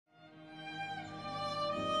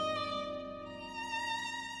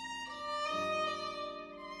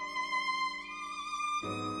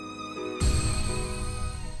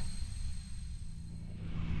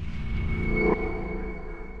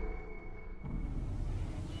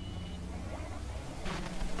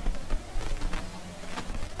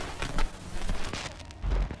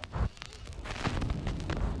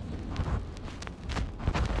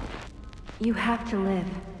You have to live.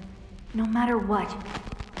 No matter what.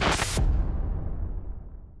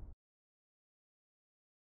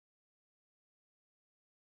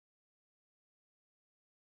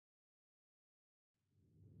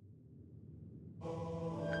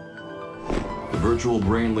 The virtual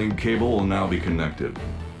brain link cable will now be connected.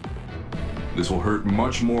 This will hurt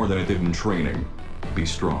much more than it did in training. Be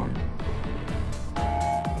strong.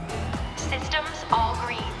 Systems all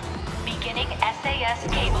green. Beginning SAS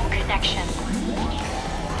cable connection.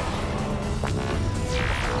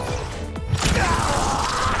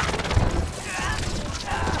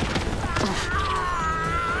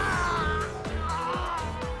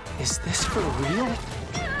 Is this for real?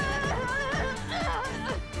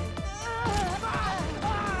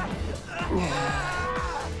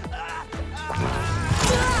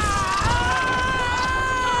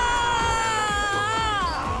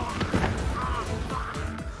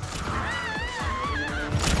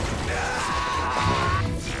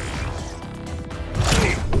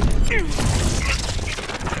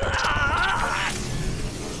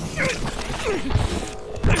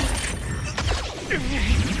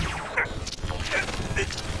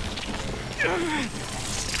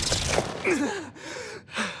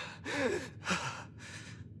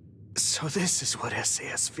 So this is what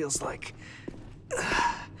SAS feels like.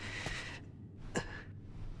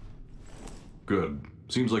 Good.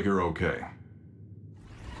 Seems like you're okay.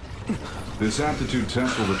 This aptitude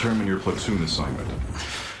test will determine your platoon assignment.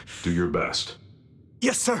 Do your best.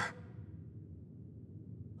 Yes, sir.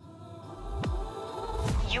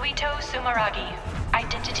 Yuito Sumeragi.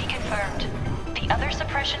 Identity confirmed. The other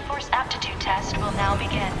suppression force aptitude test will now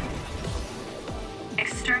begin.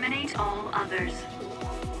 Exterminate all others.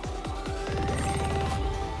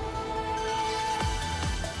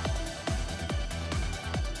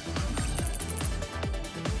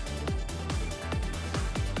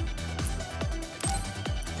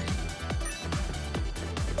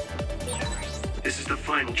 This is the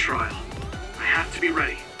final trial. I have to be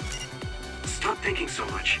ready. Stop thinking so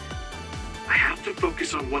much. I have to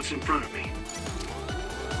focus on what's in front of me.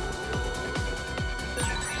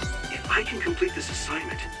 If I can complete this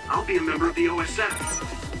assignment, I'll be a member of the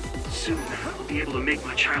OSF. Soon, I'll be able to make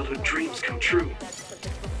my childhood dreams come true.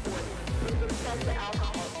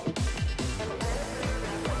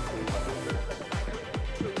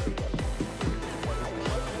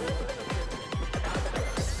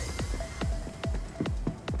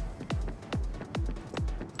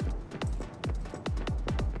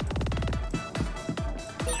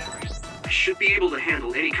 I should be able to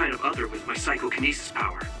handle any kind of other with my psychokinesis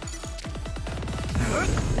power.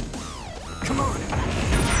 Come on!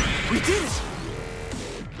 We did it!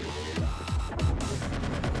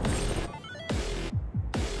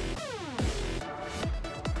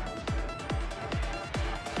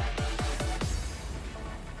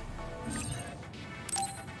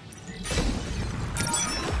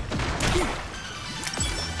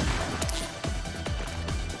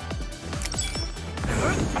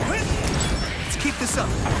 Let's keep this up.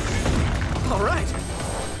 All right.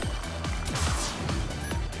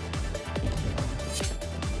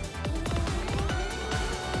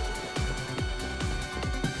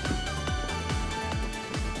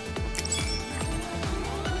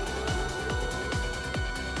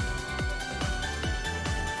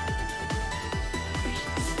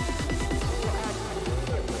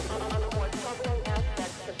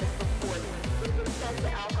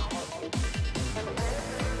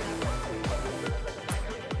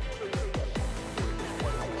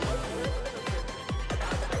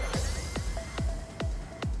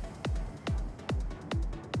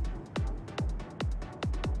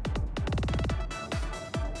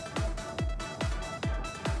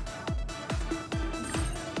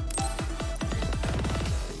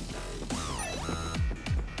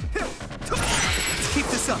 Keep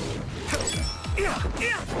this up.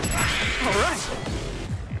 All right.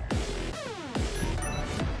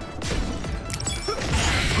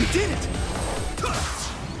 We did it.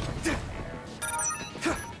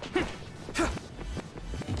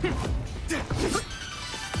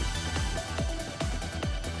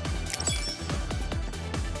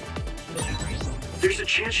 There's a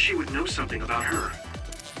chance she would know something about her.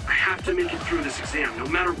 I have to make it through this exam, no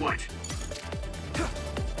matter what.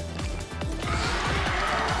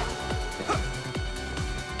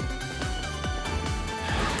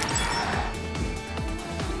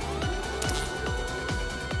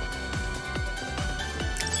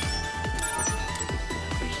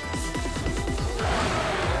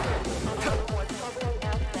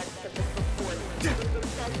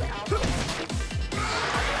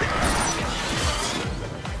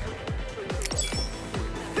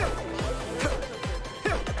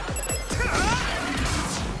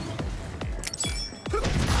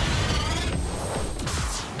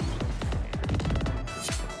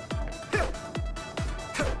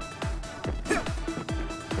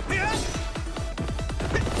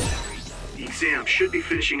 should be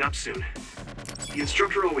finishing up soon. The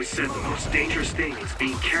instructor always said the most dangerous thing is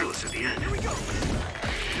being careless at the end. Here we go.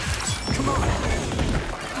 Come on.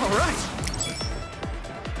 All right.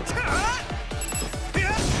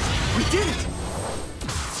 We did it.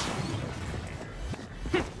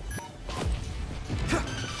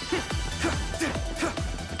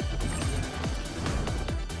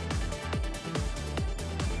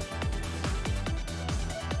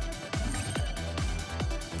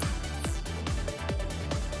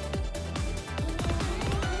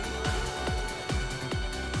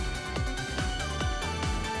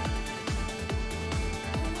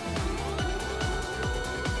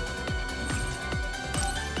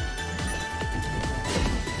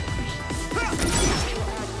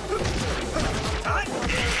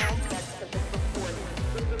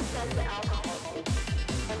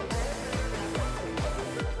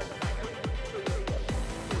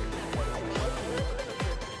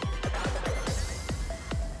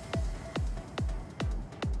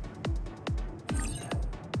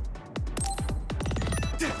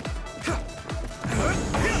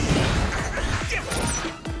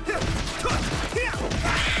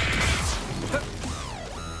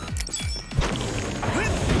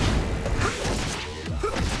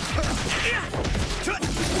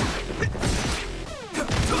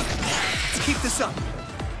 Keep this up.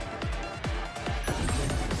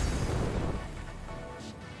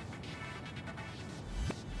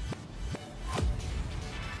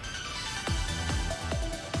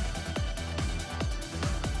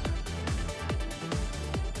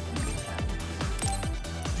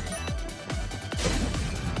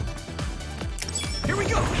 Here we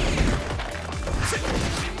go.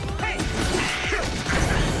 Hey.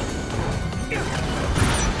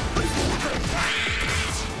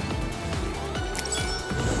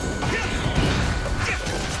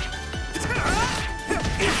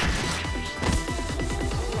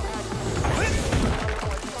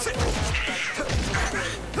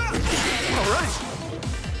 All right.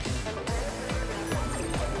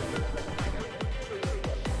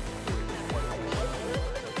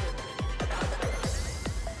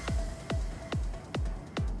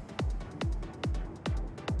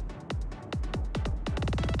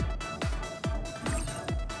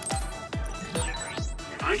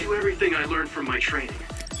 If I do everything I learned from my training,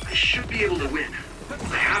 I should be able to win.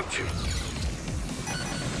 I have to.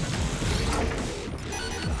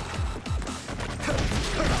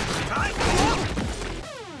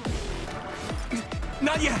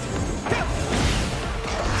 Not yet.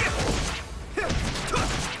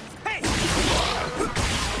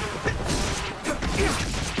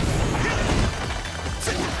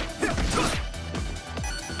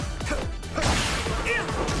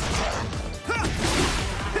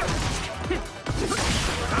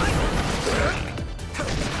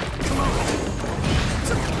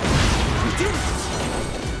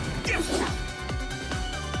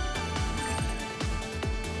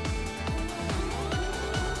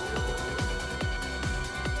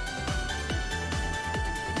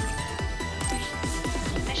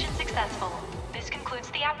 Mission successful. This concludes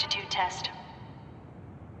the aptitude test.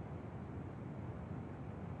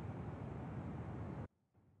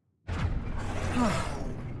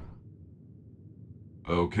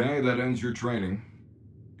 Okay, that ends your training.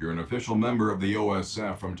 You're an official member of the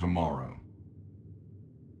OSF from tomorrow.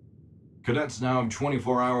 Cadets now have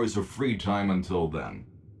 24 hours of free time until then.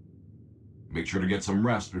 Make sure to get some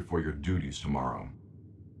rest before your duties tomorrow.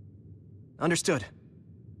 Understood.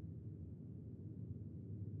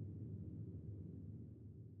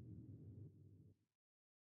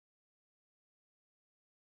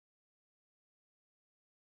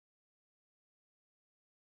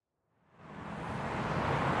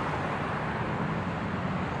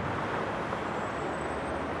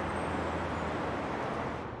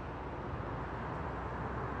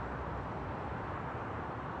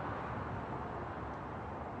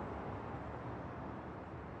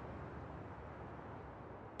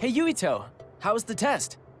 Hey Yuito, how was the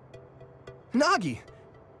test? Nagi,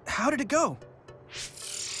 how did it go?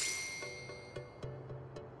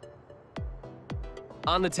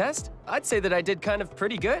 On the test, I'd say that I did kind of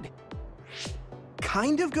pretty good.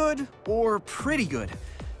 Kind of good or pretty good?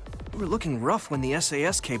 You were looking rough when the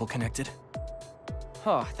SAS cable connected.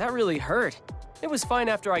 Oh, that really hurt. It was fine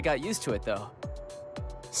after I got used to it, though.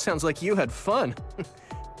 Sounds like you had fun.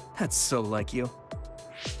 That's so like you.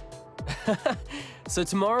 So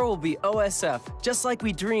tomorrow will be OSF, just like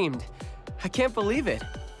we dreamed. I can't believe it.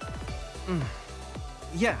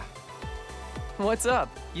 Yeah. What's up?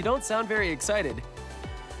 You don't sound very excited.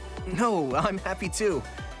 No, I'm happy too.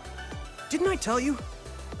 Didn't I tell you?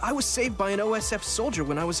 I was saved by an OSF soldier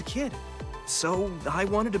when I was a kid. so I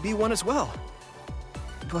wanted to be one as well.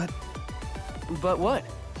 But But what?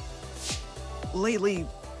 lately,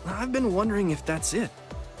 I've been wondering if that's it,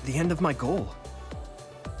 the end of my goal.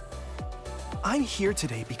 I'm here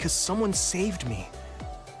today because someone saved me.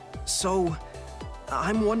 So,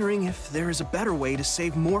 I'm wondering if there is a better way to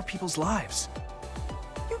save more people's lives.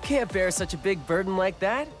 You can't bear such a big burden like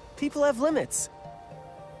that. People have limits.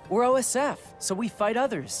 We're OSF, so we fight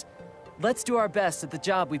others. Let's do our best at the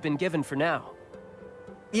job we've been given for now.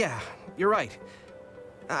 Yeah, you're right.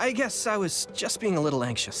 I guess I was just being a little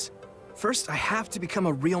anxious. First, I have to become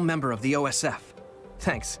a real member of the OSF.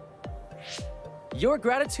 Thanks. Your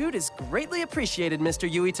gratitude is greatly appreciated, Mr.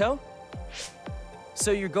 Yuito.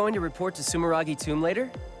 So you're going to report to Sumeragi Tomb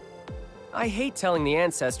later? I hate telling the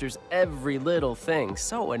ancestors every little thing,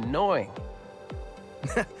 so annoying.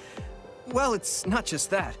 Well, it's not just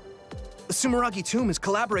that. The Sumeragi Tomb is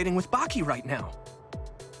collaborating with Baki right now.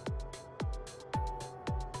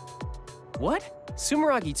 What?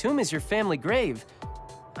 Sumeragi Tomb is your family grave.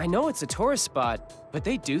 I know it's a tourist spot, but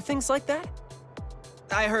they do things like that?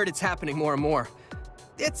 I heard it's happening more and more.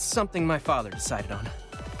 It's something my father decided on.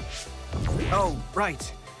 Oh,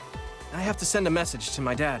 right. I have to send a message to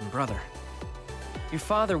my dad and brother. Your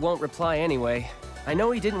father won't reply anyway. I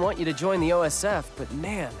know he didn't want you to join the OSF, but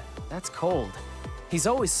man, that's cold. He's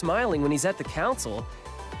always smiling when he's at the council.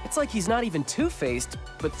 It's like he's not even two-faced,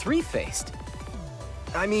 but three-faced.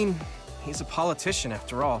 I mean, he's a politician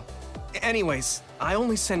after all. Anyways, I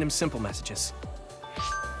only send him simple messages.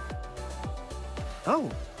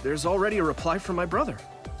 Oh, there's already a reply from my brother.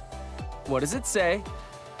 What does it say?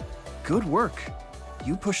 Good work.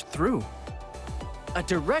 You pushed through. A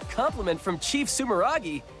direct compliment from Chief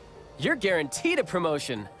Sumeragi. You're guaranteed a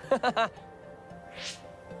promotion.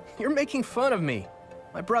 You're making fun of me.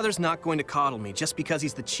 My brother's not going to coddle me just because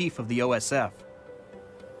he's the chief of the OSF.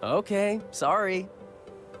 Okay, sorry.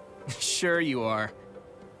 Sure you are.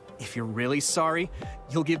 If you're really sorry,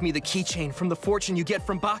 you'll give me the keychain from the fortune you get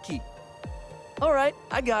from Baki. All right,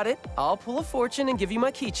 I got it. I'll pull a fortune and give you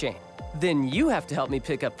my keychain. Then you have to help me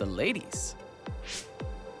pick up the ladies.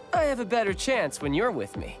 I have a better chance when you're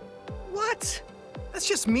with me. What? That's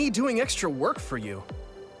just me doing extra work for you.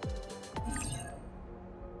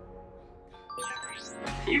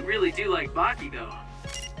 You really do like Baki, though.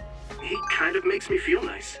 He kind of makes me feel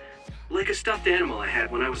nice. Like a stuffed animal I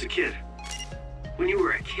had when I was a kid. When you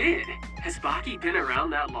were a kid? Has Baki been around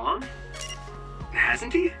that long?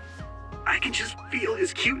 Hasn't he? I can just feel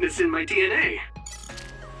his cuteness in my DNA.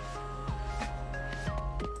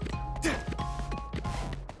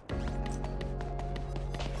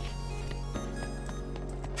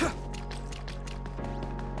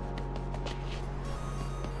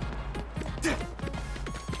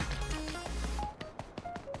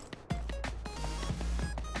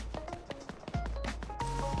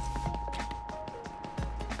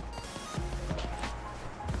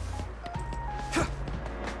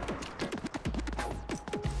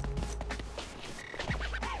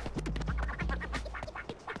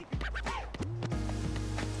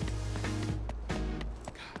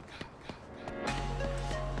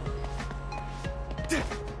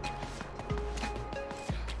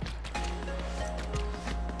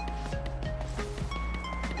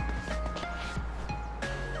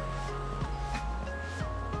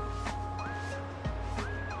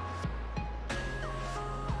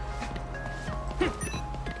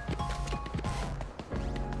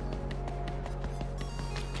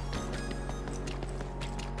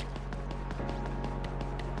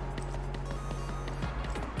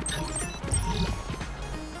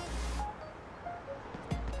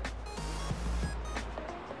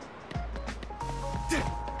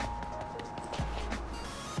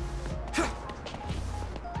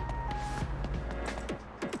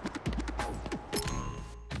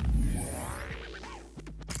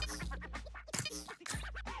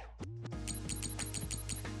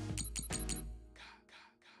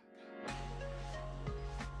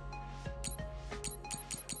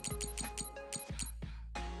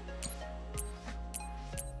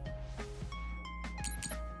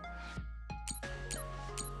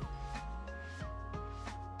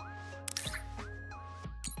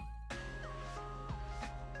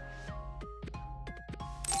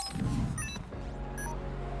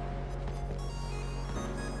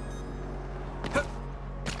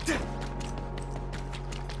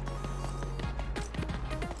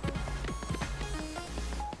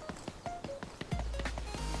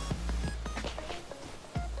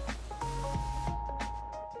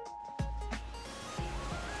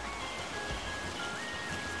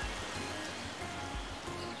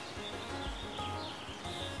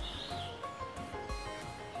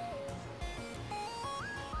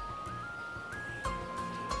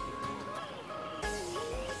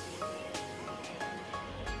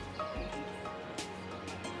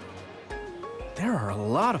 There are a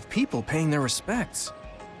lot of people paying their respects.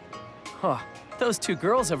 Huh, those two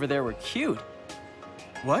girls over there were cute.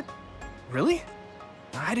 What? Really?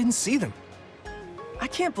 I didn't see them. I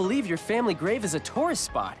can't believe your family grave is a tourist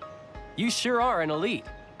spot. You sure are an elite.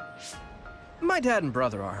 My dad and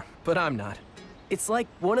brother are, but I'm not. It's like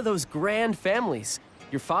one of those grand families.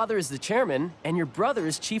 Your father is the chairman, and your brother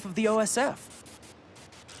is chief of the OSF.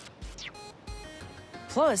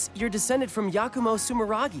 Plus, you're descended from Yakumo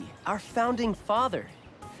Sumeragi, our founding father.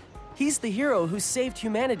 He's the hero who saved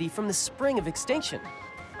humanity from the spring of extinction.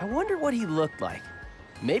 I wonder what he looked like.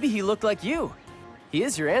 Maybe he looked like you. He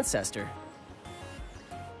is your ancestor.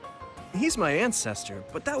 He's my ancestor,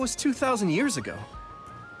 but that was 2,000 years ago.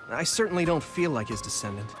 I certainly don't feel like his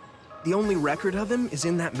descendant. The only record of him is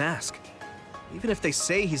in that mask. Even if they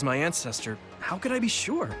say he's my ancestor, how could I be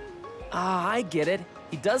sure? Ah, I get it.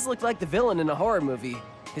 He does look like the villain in a horror movie.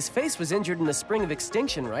 His face was injured in the spring of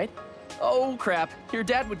extinction, right? Oh, crap. Your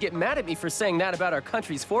dad would get mad at me for saying that about our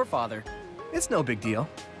country's forefather. It's no big deal.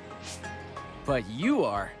 But you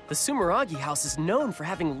are. The Sumeragi house is known for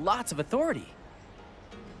having lots of authority.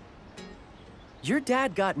 Your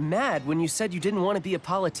dad got mad when you said you didn't want to be a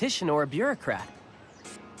politician or a bureaucrat.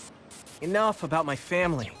 Enough about my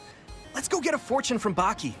family. Let's go get a fortune from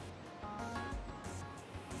Baki.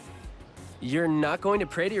 You're not going to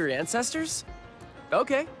pray to your ancestors?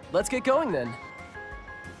 Okay, let's get going then.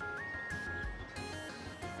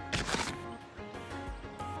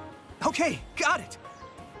 Okay, got it.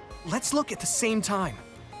 Let's look at the same time.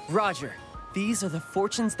 Roger. These are the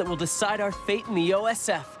fortunes that will decide our fate in the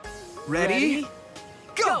OSF. Ready?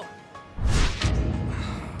 Go!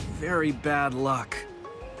 Very bad luck.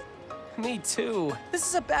 Me too. This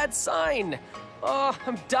is a bad sign. Oh,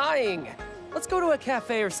 I'm dying. Let's go to a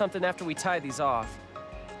cafe or something after we tie these off.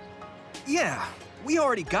 Yeah, we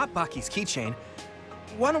already got Baki's keychain.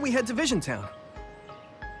 Why don't we head to Vision Town?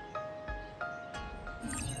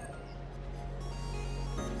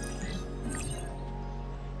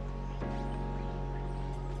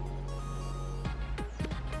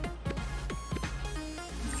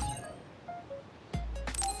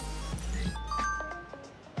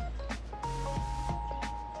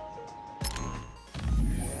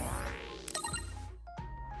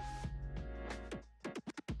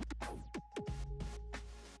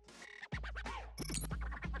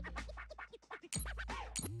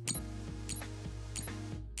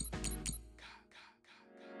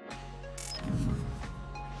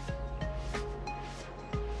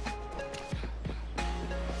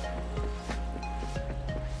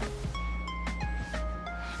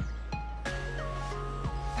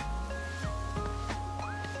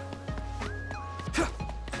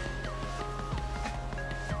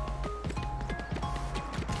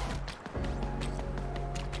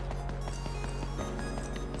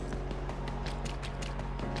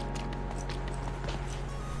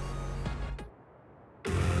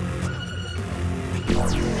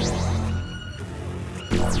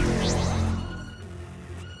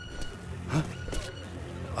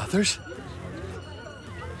 Others?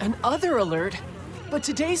 An other alert? But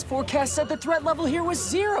today's forecast said the threat level here was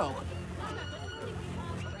 0.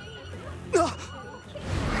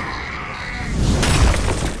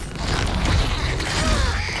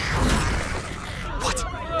 What?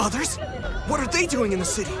 Others? What are they doing in the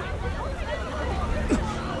city?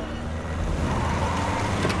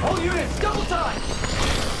 All units, double time!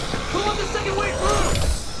 Pull on the second way through!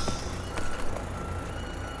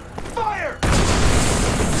 Fire!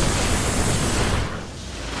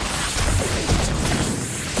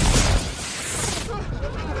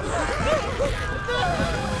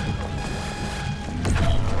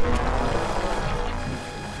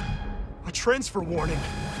 A transfer warning.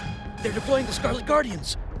 They're deploying the Scarlet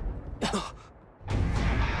Guardians.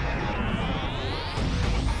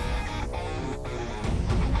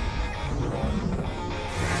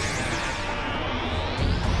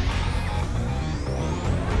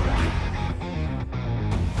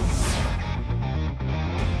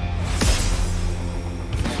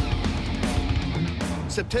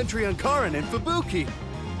 Septentrion Karin and Fubuki.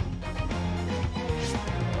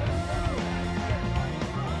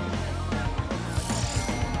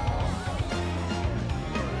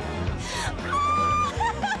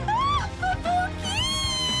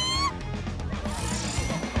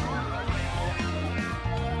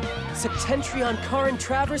 Septentrion, Karin,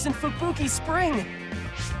 Travers, and Fubuki Spring!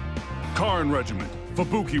 Karin Regiment,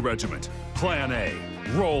 Fubuki Regiment, Plan A,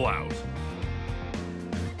 roll out.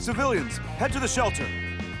 Civilians, head to the shelter.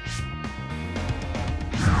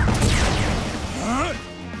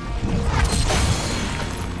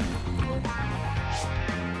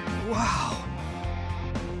 Wow.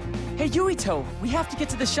 Hey, Yuito, we have to get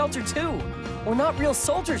to the shelter too. We're not real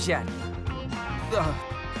soldiers yet.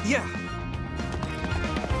 Yeah.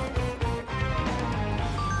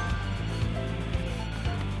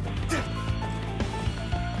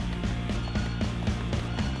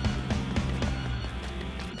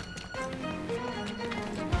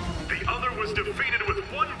 The other was defeated with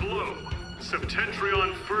one blow.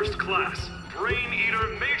 Septentrion First Class, Brain Eater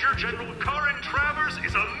Major General Karin Travers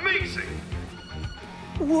is amazing!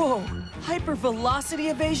 Whoa!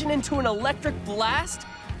 Hypervelocity evasion into an electric blast?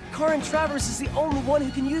 Karin Travers is the only one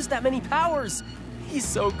who can use that many powers. He's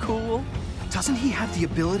so cool. Doesn't he have the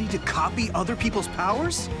ability to copy other people's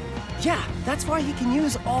powers? Yeah, that's why he can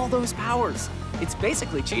use all those powers. It's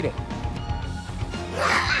basically cheating.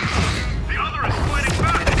 The other is fighting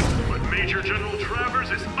back, but Major General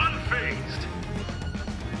Travers is unfazed.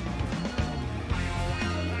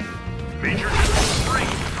 Major General Spring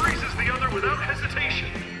freezes the other without hesitation.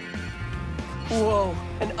 Whoa,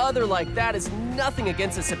 an other like that is nothing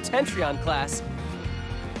against a Septentrion class.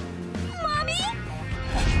 Mommy?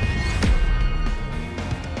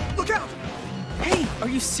 Look out! Hey, are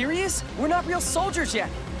you serious? We're not real soldiers yet.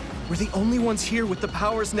 We're the only ones here with the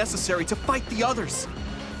powers necessary to fight the others.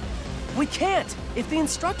 We can't. If the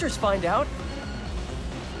instructors find out.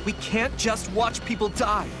 We can't just watch people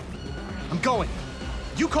die. I'm going.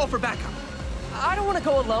 You call for backup. I don't want to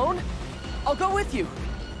go alone. I'll go with you.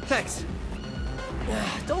 Thanks.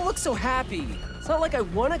 Don't look so happy. It's not like I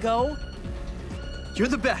want to go. You're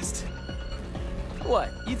the best.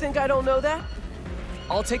 What, you think I don't know that?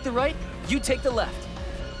 I'll take the right, you take the left.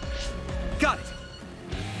 Got it.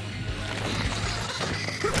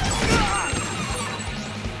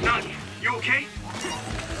 Nagi, you okay?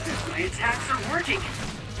 My attacks are working.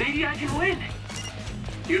 Maybe I can win.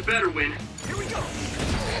 You'd better win. Here we go.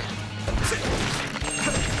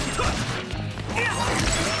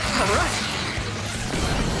 All right.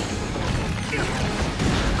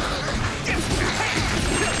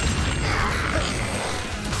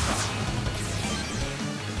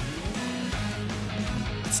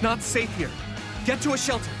 It's not safe here. Get to a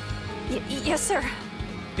shelter. Yes, sir.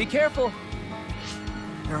 Be careful.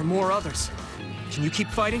 There are more others. Can you keep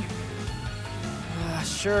fighting?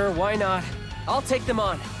 Sure, why not? I'll take them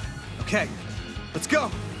on. Okay, let's go.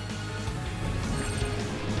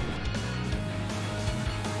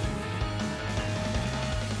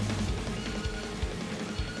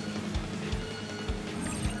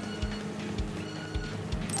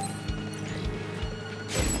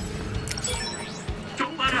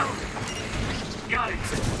 Don't let up. Got it.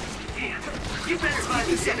 Damn, you better buy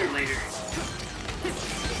me dinner later.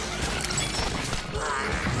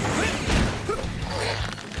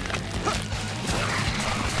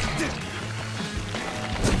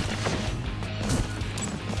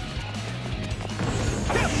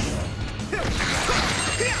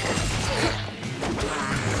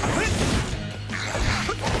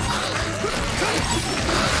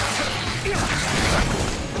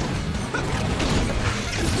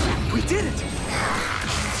 We did it!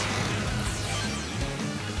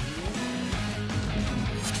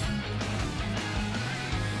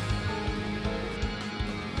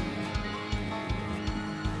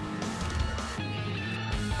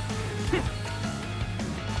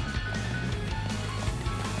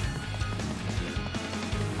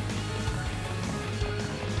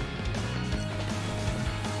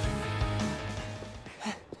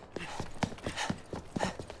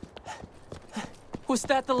 Was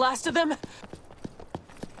that the last of them?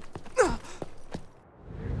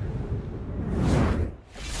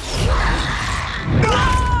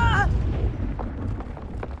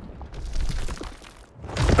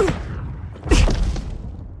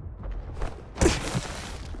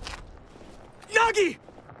 Nagi!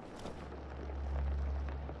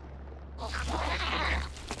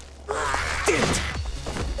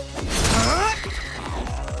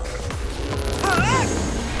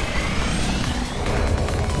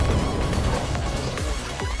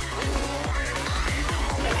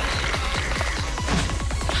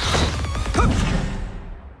 Damn it!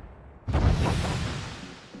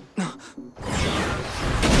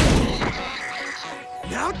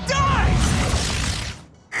 Now die!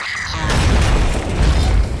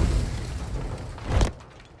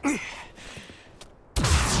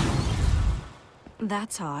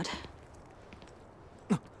 That's odd.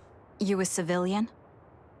 You a civilian?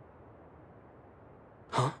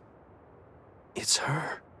 Huh? It's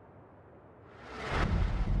her.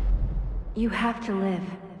 You have to live,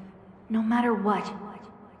 no matter what.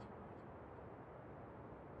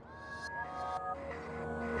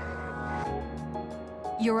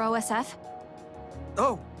 You're OSF?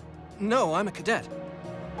 Oh, no, I'm a cadet.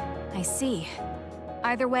 I see.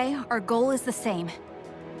 Either way, our goal is the same.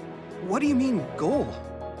 What do you mean, goal?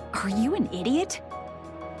 Are you an idiot?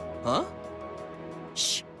 Huh?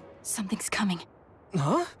 Shh. Something's coming.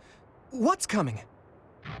 Huh? What's coming?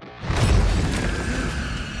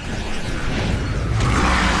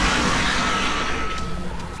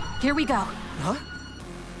 Here we go. Huh?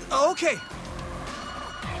 Okay.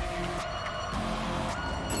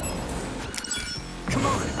 Come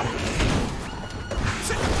on.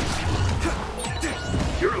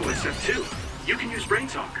 You're OSF too. You can use brain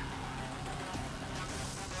talk.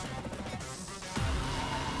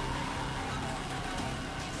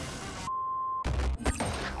 Do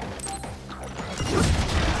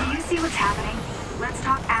you see what's happening? Let's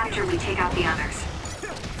talk after we take out the others.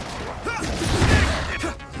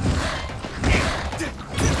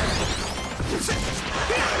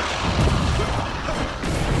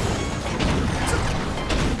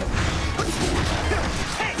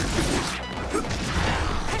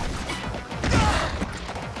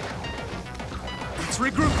 Let's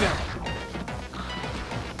regroup now.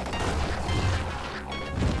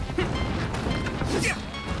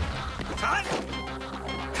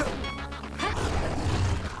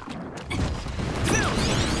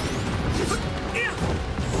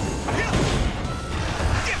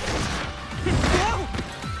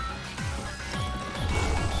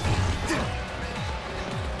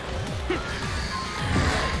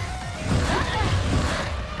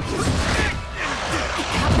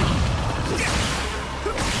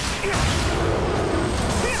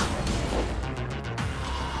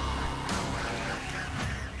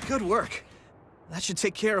 Good work. That should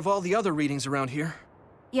take care of all the other readings around here.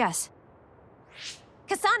 Yes.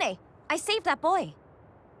 Kasane, I saved that boy.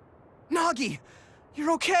 Nagi,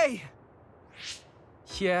 you're okay.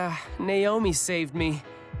 Yeah, Naomi saved me.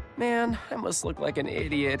 Man, I must look like an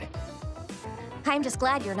idiot. I'm just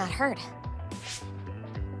glad you're not hurt.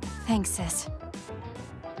 Thanks, sis.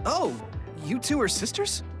 Oh, you two are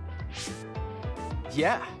sisters?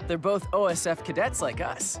 Yeah, they're both OSF cadets like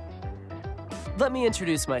us. Let me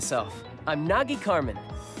introduce myself. I'm Nagi Carmen.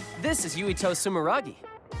 This is Yuito Sumeragi.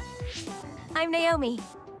 I'm Naomi.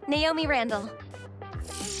 Naomi Randall.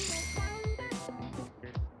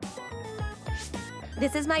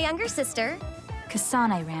 This is my younger sister.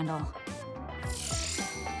 Kasane Randall.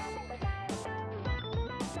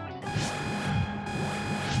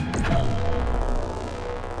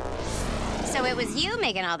 So it was you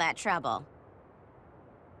making all that trouble.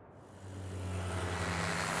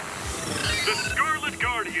 The Scarlet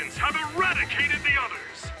Guardians have eradicated the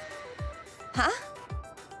others! Huh?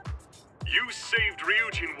 You saved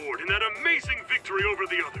Ryujin Ward in that amazing victory over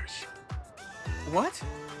the others. What?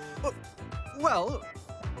 Well...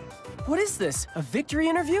 What is this? A victory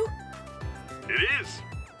interview? It is.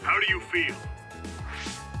 How do you feel?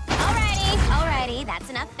 Alrighty, that's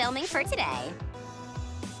enough filming for today.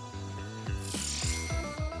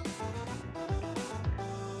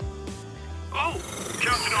 Oh,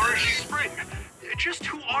 Captain Arashi Spring. Just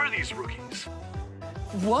who are these rookies?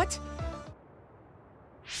 What?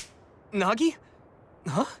 Nagi?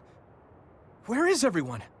 Huh? Where is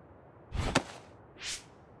everyone?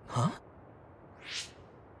 Huh?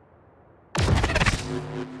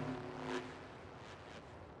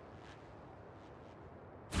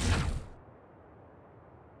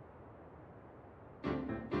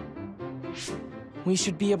 We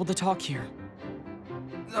should be able to talk here.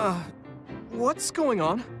 What's going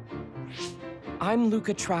on? I'm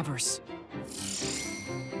Luca Travers.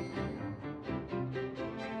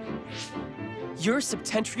 You're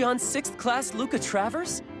Septentrion 6th Class Luca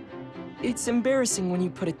Travers? It's embarrassing when you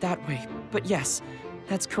put it that way, but yes,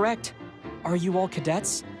 that's correct. Are you all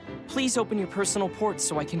cadets? Please open your personal ports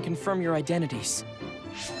so I can confirm your identities.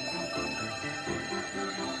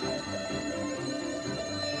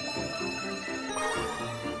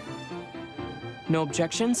 No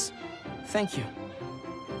objections? Thank you.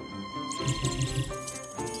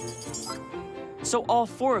 So all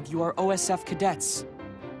 4 of you are OSF cadets.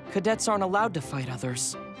 Cadets aren't allowed to fight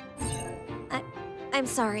others. I'm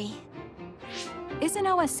sorry. Isn't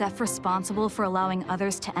OSF responsible for allowing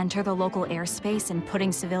others to enter the local airspace and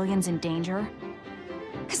putting civilians in danger?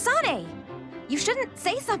 Kasane! You shouldn't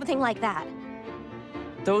say something like that.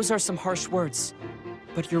 Those are some harsh words.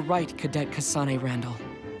 But you're right, Cadet Kasane Randall.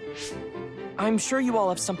 I'm sure you all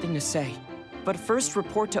have something to say. But first,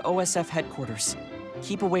 report to OSF headquarters.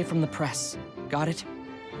 Keep away from the press. Got it?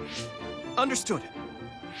 Understood.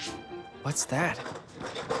 What's that?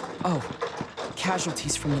 Oh,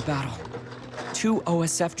 casualties from the battle. 2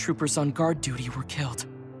 OSF troopers on guard duty were killed.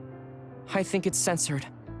 I think it's censored,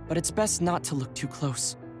 but it's best not to look too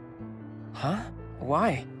close. Huh?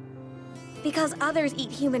 Why? Because others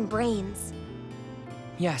eat human brains.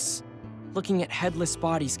 Yes. Looking at headless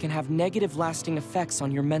bodies can have negative lasting effects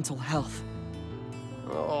on your mental health.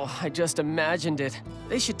 Oh, I just imagined it.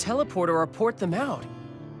 They should teleport or report them out.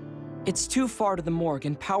 It's too far to the morgue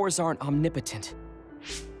and powers aren't omnipotent.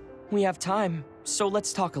 We have time, so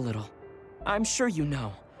let's talk a little. I'm sure you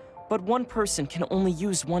know, but one person can only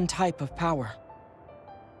use one type of power.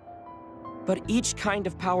 But each kind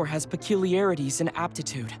of power has peculiarities and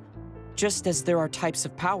aptitude. Just as there are types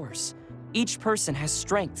of powers, each person has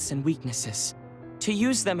strengths and weaknesses. To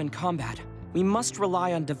use them in combat, we must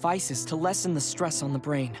rely on devices to lessen the stress on the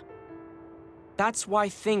brain. That's why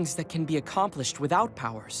things that can be accomplished without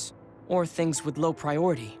powers, or things with low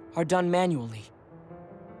priority, are done manually.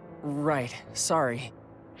 Right, sorry.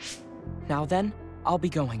 Now then, I'll be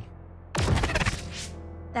going.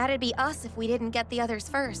 That'd be us if we didn't get the others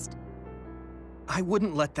first. I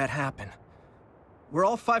wouldn't let that happen. We're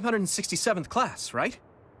all 567th class, right?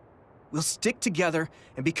 We'll stick together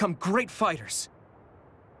and become great fighters.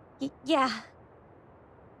 Yeah.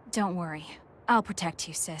 Don't worry. I'll protect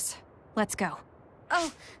you, sis. Let's go.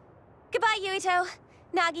 Oh, goodbye, Yuito.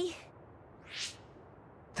 Nagi.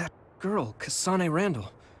 That girl, Kasane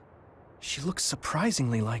Randall. She looks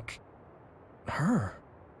surprisingly like... her.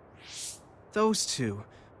 Those two.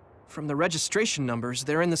 From the registration numbers,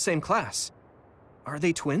 they're in the same class. Are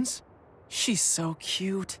they twins? She's so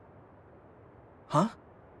cute. Huh?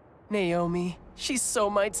 Naomi, she's so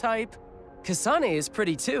my type. Kasane is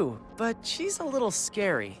pretty too, but she's a little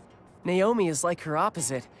scary. Naomi is like her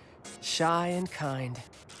opposite, shy and kind.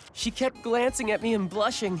 She kept glancing at me and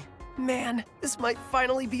blushing. Man, this might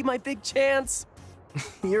finally be my big chance.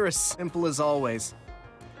 You're as simple as always.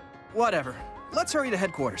 Whatever. Let's hurry to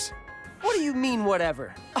headquarters. What do you mean,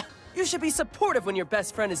 whatever? You should be supportive when your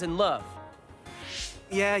best friend is in love.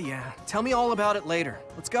 Yeah. Tell me all about it later.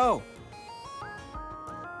 Let's go.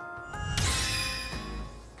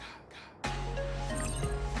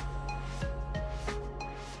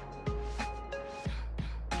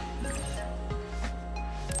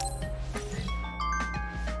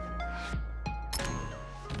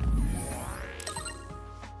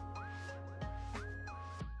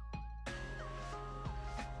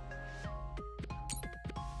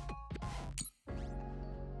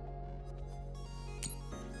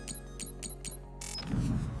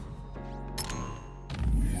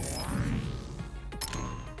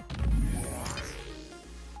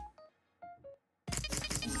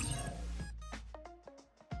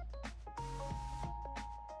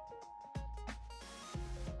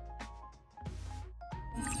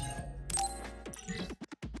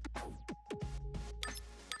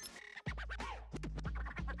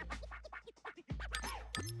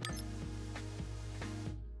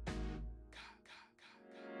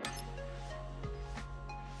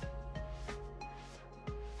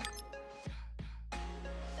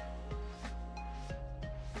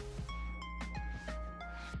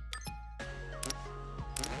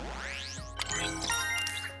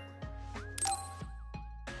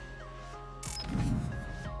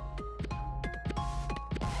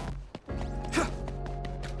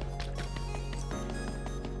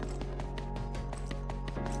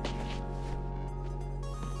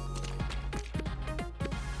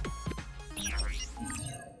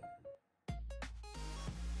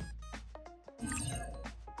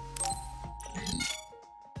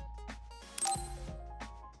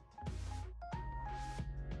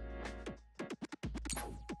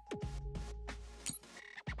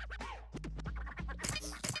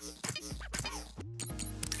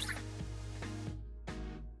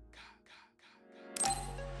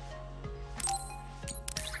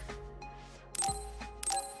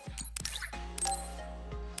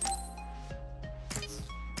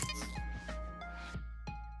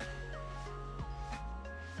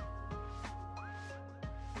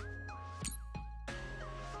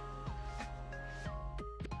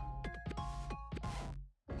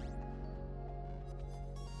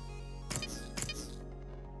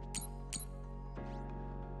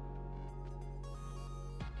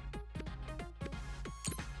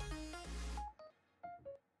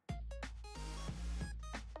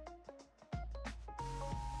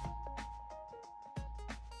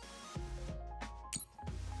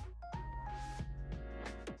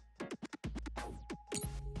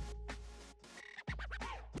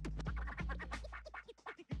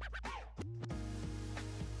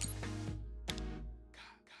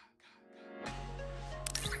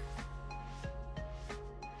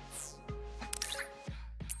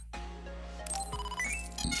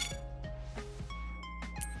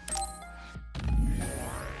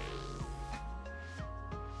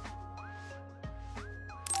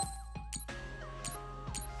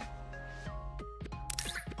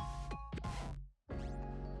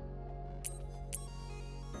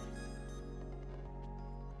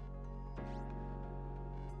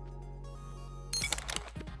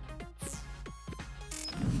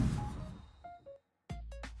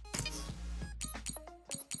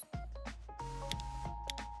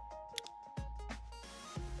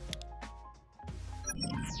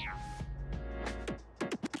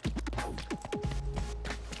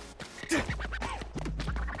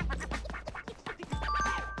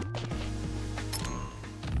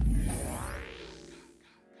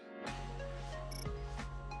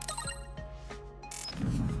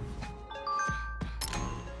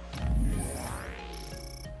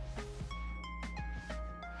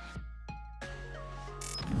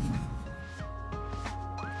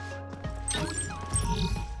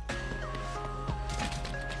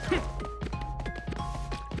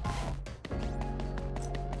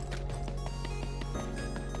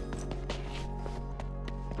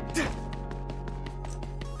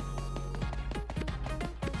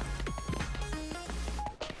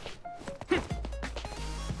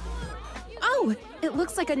 It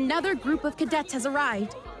looks like another group of cadets has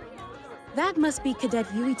arrived. That must be Cadet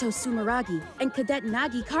Yuito Sumeragi and Cadet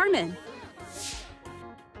Nagi Carmen.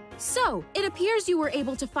 So, it appears you were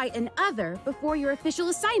able to fight an other before your official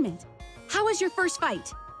assignment. How was your first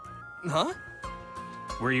fight? Huh?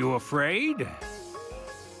 Were you afraid?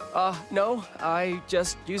 No. I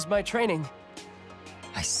just used my training.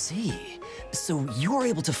 I see. So you were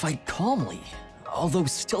able to fight calmly. Although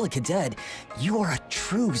still a cadet, you are a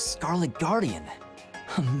true Scarlet Guardian.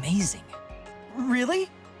 Amazing. Really?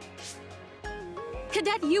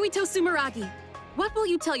 Cadet Yuito Sumeragi, what will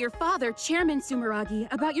you tell your father, Chairman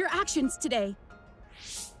Sumeragi, about your actions today?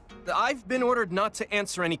 I've been ordered not to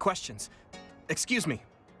answer any questions. Excuse me.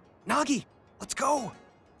 Nagi, let's go!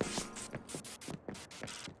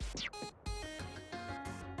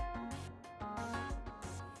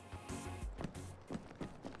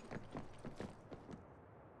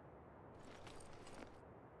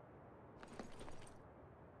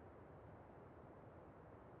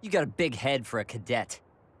 You got a big head for a cadet.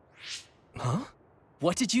 Huh?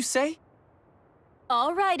 What did you say?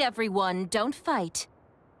 All right, everyone, don't fight.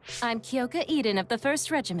 I'm Kyoka Eden of the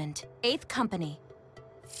 1st Regiment, 8th Company.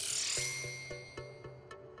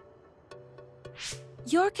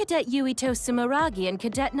 You're Cadet Yuito Sumeragi and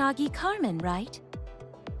Cadet Nagi Carmen, right?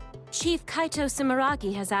 Chief Kaito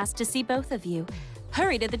Sumeragi has asked to see both of you.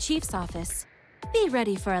 Hurry to the Chief's office. Be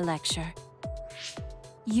ready for a lecture.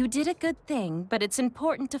 You did a good thing, but it's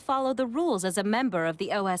important to follow the rules as a member of the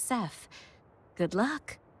OSF. Good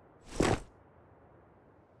luck.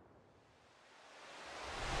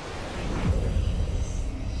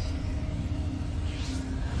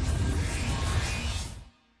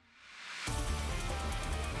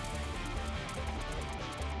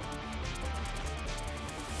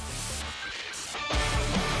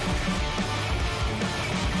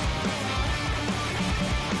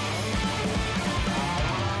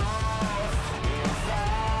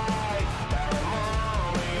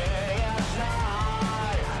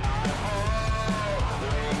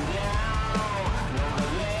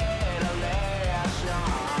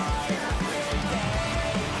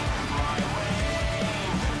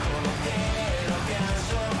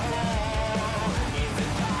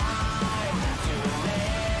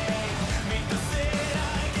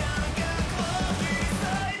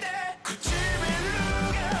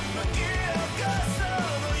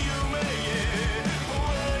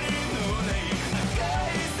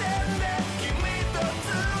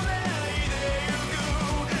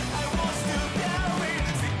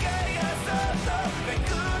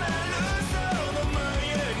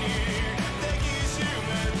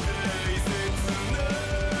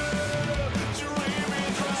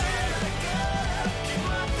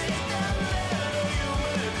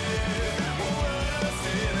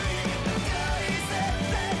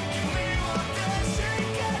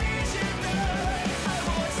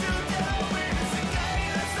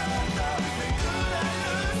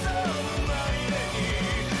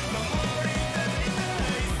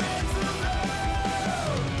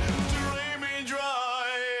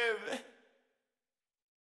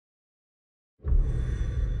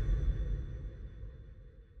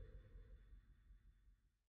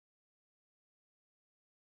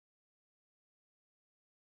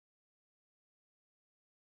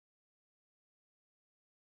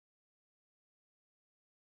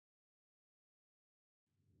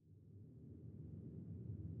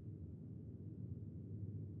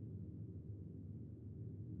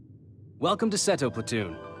 Welcome to Seto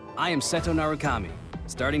Platoon. I am Seto Narukami.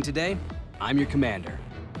 Starting today, I'm your commander.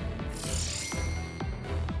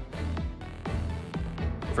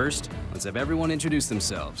 First, let's have everyone introduce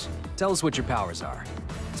themselves. Tell us what your powers are.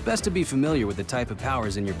 It's best to be familiar with the type of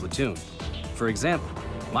powers in your platoon. For example,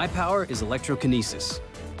 my power is electrokinesis.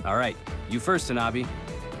 All right, you first, Hanabi.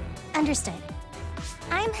 Understood.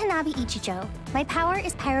 I'm Hanabi Ichijo. My power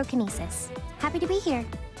is pyrokinesis. Happy to be here.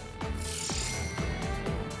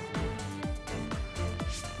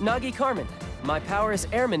 Nagi Carmen. My power is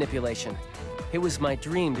air manipulation. It was my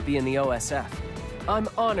dream to be in the OSF. I'm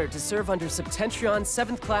honored to serve under Septentrion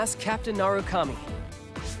 7th Class Captain Narukami.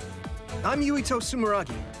 I'm Yuito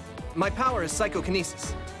Sumeragi. My power is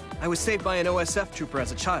psychokinesis. I was saved by an OSF trooper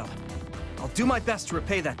as a child. I'll do my best to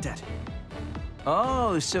repay that debt.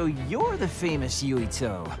 Oh, so you're the famous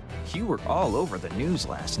Yuito. You were all over the news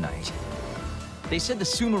last night. They said the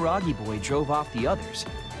Sumeragi boy drove off the others.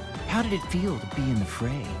 How did it feel to be in the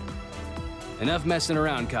fray? Enough messing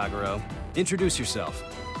around, Kagero. Introduce yourself.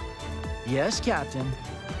 Yes, Captain.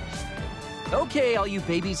 Okay, all you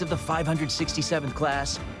babies of the 567th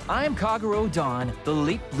class. I'm Kagero Dawn, the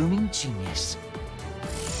late-blooming genius.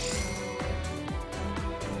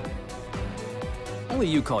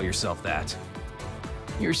 Only you call yourself that.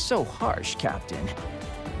 You're so harsh, Captain.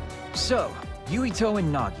 So, Yuito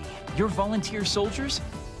and Nagi, you're volunteer soldiers?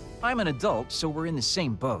 I'm an adult, so we're in the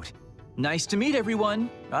same boat. Nice to meet everyone.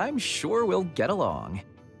 I'm sure we'll get along.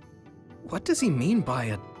 What does he mean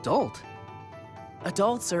by adult?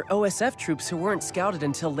 Adults are OSF troops who weren't scouted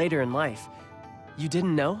until later in life. You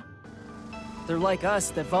didn't know? They're like us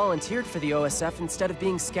that volunteered for the OSF instead of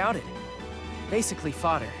being scouted. Basically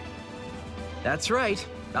fodder. That's right.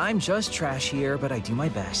 I'm just trash here, but I do my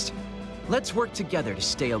best. Let's work together to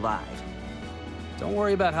stay alive. Don't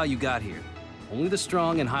worry about how you got here. Only the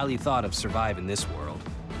strong and highly thought of survive in this world.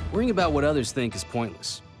 Worrying about what others think is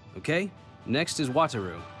pointless, okay? Next is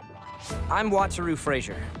Wataru. I'm Wataru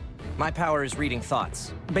Frazier. My power is reading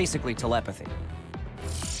thoughts, basically telepathy.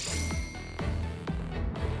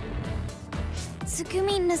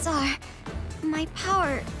 Tsugumi Nazar, my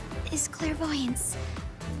power is clairvoyance.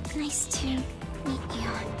 Nice to meet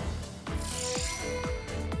you.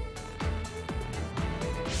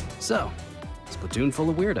 So, this platoon full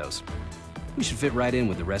of weirdos. We should fit right in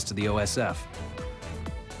with the rest of the OSF.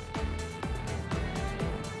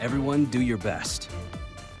 Everyone do your best.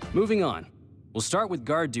 Moving on. We'll start with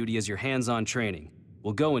guard duty as your hands-on training.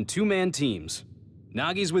 We'll go in 2-man teams.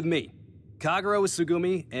 Nagi's with me, Kagero with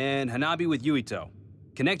Tsugumi, and Hanabi with Yuito.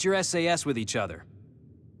 Connect your SAS with each other.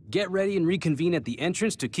 Get ready and reconvene at the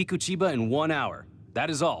entrance to Kikuchiba in 1 hour. That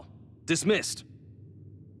is all. Dismissed.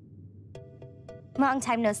 Long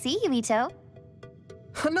time no see, Yuito.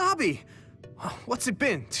 Hanabi! What's it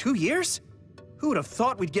been, 2 years? Who would have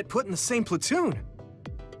thought we'd get put in the same platoon?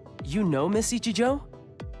 You know Miss Ichijo?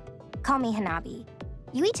 Call me Hanabi.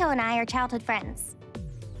 Yuito and I are childhood friends.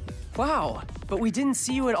 Wow, but we didn't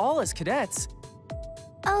see you at all as cadets.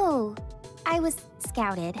 Oh, I was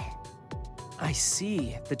scouted. I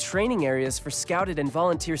see. The training areas for scouted and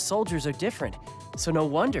volunteer soldiers are different, so no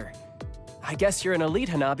wonder. I guess you're an elite,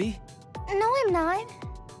 Hanabi. No, I'm not.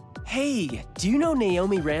 Hey, do you know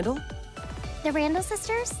Naomi Randall? The Randall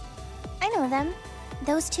sisters? I know them.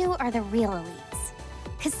 Those two are the real elites.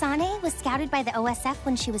 Kasane was scouted by the OSF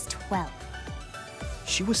when she was 12.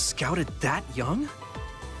 She was scouted that young?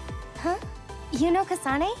 Huh? You know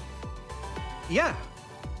Kasane? Yeah.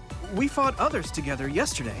 We fought others together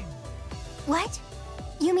yesterday. What?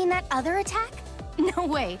 You mean that other attack? No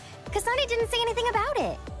way. Kasane didn't say anything about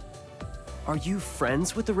it. Are you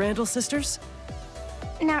friends with the Randall sisters?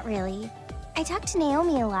 Not really. I talk to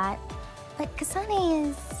Naomi a lot, but Kasane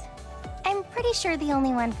is... I'm pretty sure the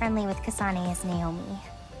only one friendly with Kasane is Naomi.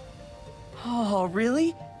 Oh,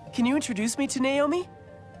 really? Can you introduce me to Naomi?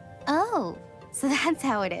 Oh, so that's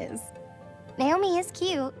how it is. Naomi is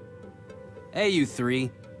cute. Hey, you three.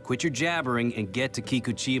 Quit your jabbering and get to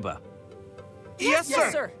Kikuchiba. Yes, sir!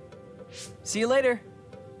 Yes, sir! See you later.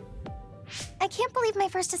 I can't believe my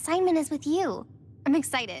first assignment is with you. I'm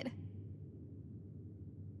excited.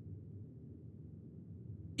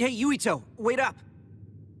 Hey, Yuito, wait up!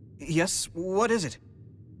 Yes, what is it?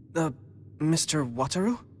 Mr.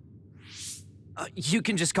 Wataru? You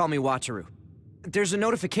can just call me Wataru. There's a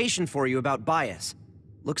notification for you about Bias.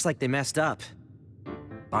 Looks like they messed up.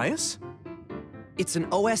 Bias? It's an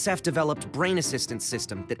OSF-developed brain assistance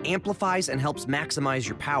system that amplifies and helps maximize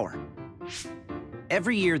your power.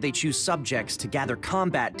 Every year, they choose subjects to gather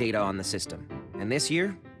combat data on the system. And this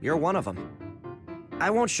year, you're one of them. I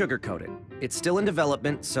won't sugarcoat it. It's still in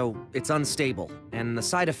development, so it's unstable, and the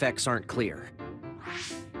side effects aren't clear.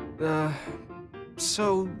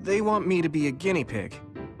 So they want me to be a guinea pig?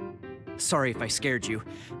 Sorry if I scared you.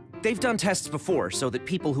 They've done tests before so that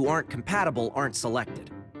people who aren't compatible aren't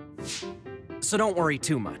selected. So don't worry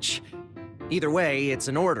too much. Either way, it's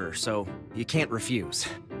an order, so you can't refuse.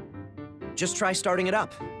 Just try starting it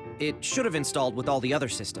up. It should have installed with all the other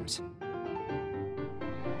systems.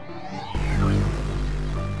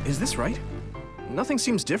 Is this right? Nothing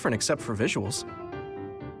seems different except for visuals.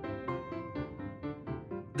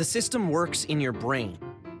 The system works in your brain,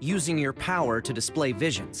 using your power to display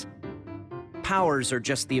visions. Powers are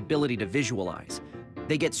just the ability to visualize.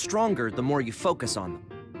 They get stronger the more you focus on them.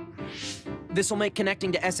 This'll make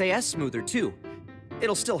connecting to SAS smoother, too.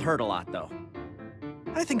 It'll still hurt a lot, though.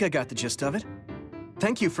 I think I got the gist of it.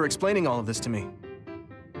 Thank you for explaining all of this to me.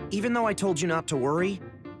 Even though I told you not to worry,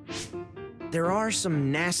 there are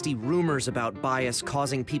some nasty rumors about Bias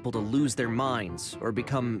causing people to lose their minds or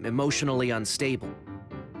become emotionally unstable.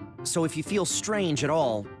 So if you feel strange at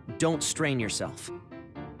all, don't strain yourself.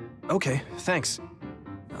 Okay, thanks.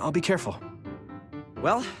 I'll be careful.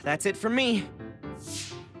 Well, that's it from me.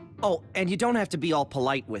 Oh, and you don't have to be all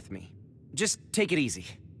polite with me. Just take it easy.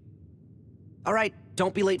 All right,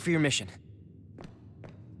 don't be late for your mission.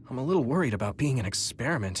 I'm a little worried about being an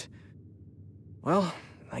experiment. Well,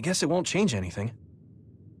 I guess it won't change anything.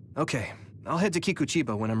 Okay, I'll head to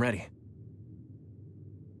Kikuchiba when I'm ready.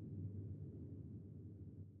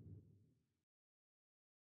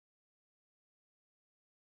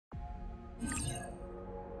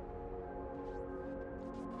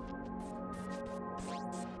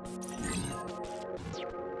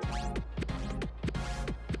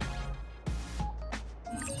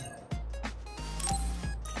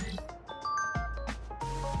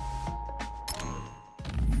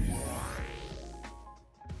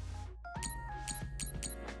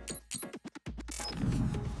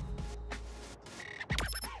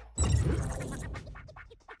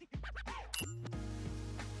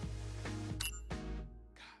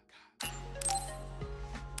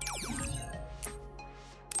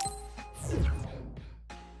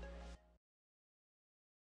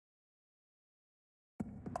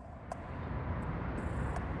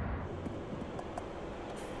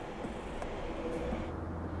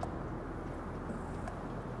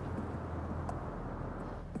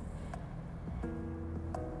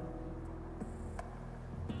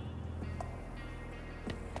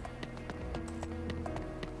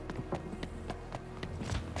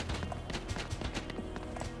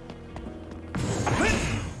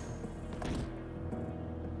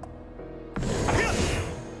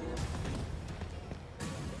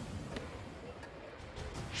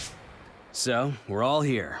 So, we're all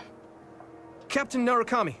here. Captain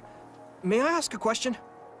Narukami, may I ask a question?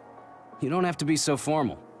 You don't have to be so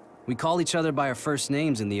formal. We call each other by our first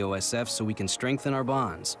names in the OSF so we can strengthen our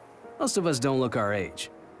bonds. Most of us don't look our age.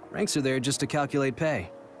 Ranks are there just to calculate pay.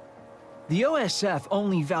 The OSF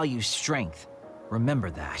only values strength. Remember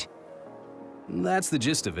that. That's the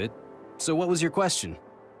gist of it. So what was your question?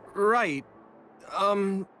 Right.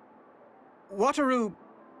 Wataru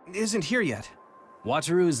isn't here yet.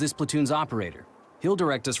 Wataru is this platoon's operator. He'll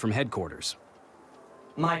direct us from headquarters.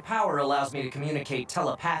 My power allows me to communicate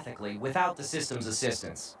telepathically without the system's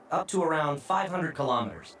assistance, up to around 500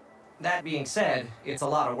 kilometers. That being said, it's a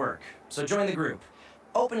lot of work, so join the group.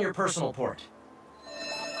 Open your personal port.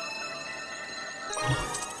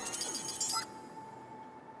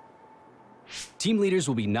 Team leaders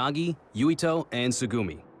will be Nagi, Yuito, and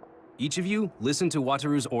Tsugumi. Each of you listen to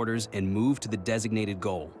Wataru's orders and move to the designated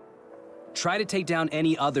goal. Try to take down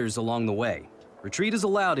any others along the way. Retreat is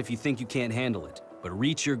allowed if you think you can't handle it, but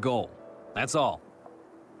reach your goal. That's all.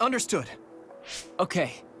 Understood.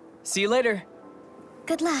 Okay. See you later.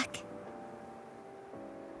 Good luck.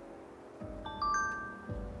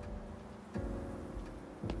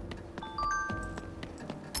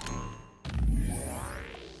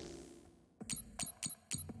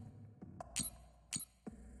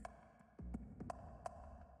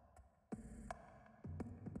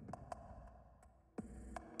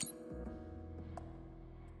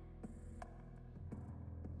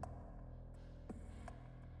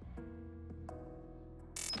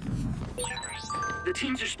 The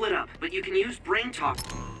teams are split up, but you can use Brain Talk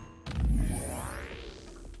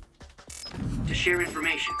to share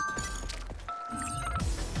information.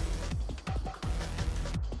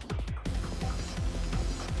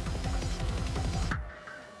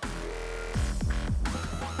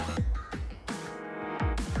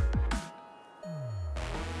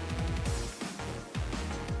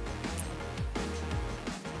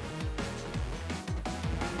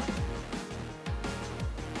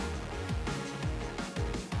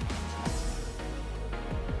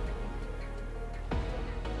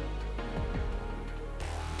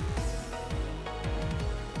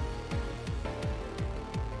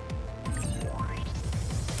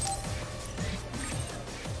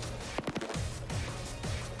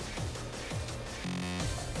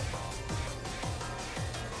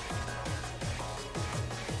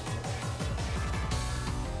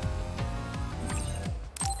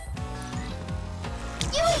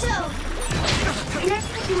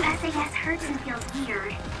 Connecting to SAS hurts and feels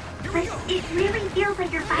weird, but it really feels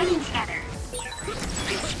like you're fighting together.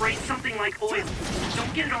 It sprays something like oil.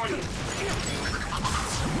 Don't get it on you.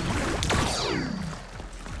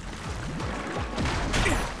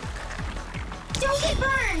 Don't get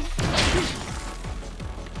burned!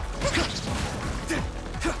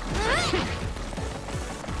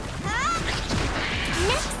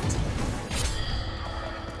 Next!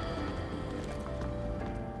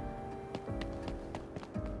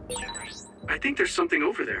 I think there's something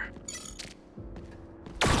over there.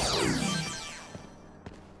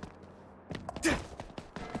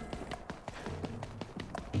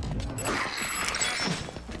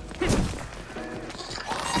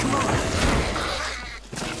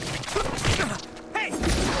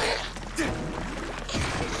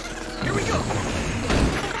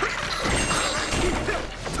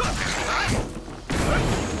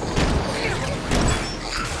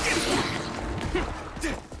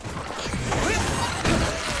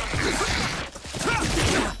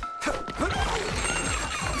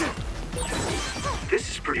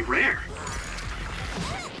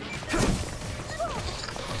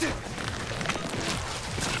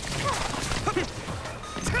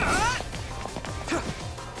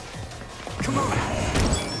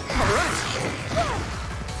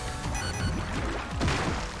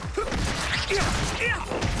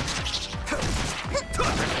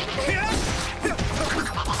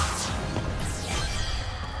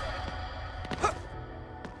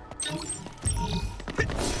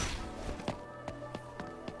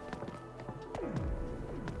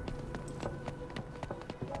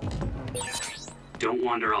 don't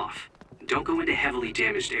wander off. Don't go into heavily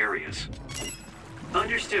damaged areas.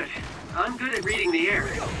 Understood. I'm good at reading the air.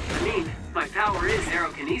 I mean, my power is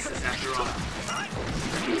aerokinesis after all.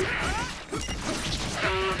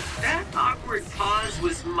 That awkward pause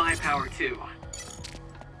was my power too.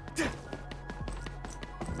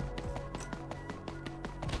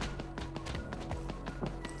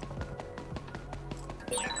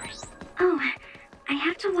 Oh, I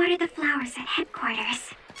have to water the flowers at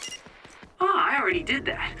headquarters. Oh, I already did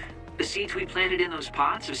that. The seeds we planted in those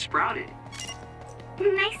pots have sprouted.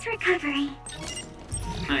 Nice recovery.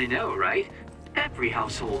 I know, right? Every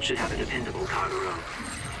household should have a dependable Kagero.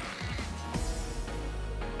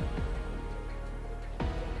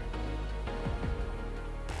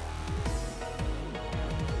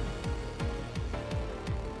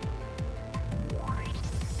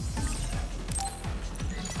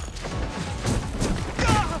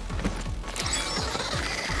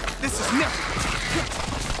 This is nothing.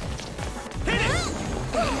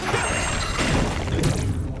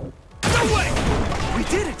 No way! We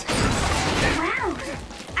did it! Wow!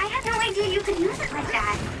 I had no idea you could use it like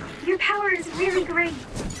that. Your power is really great.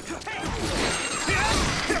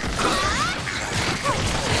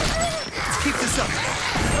 Let's keep this up.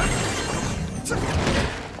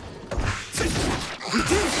 We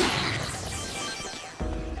did it!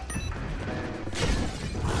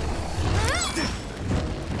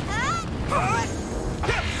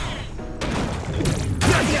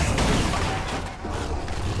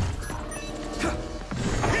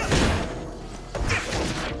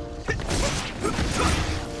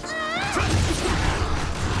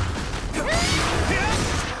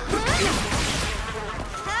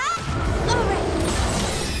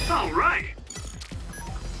 All right.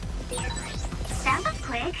 That was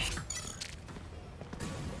quick.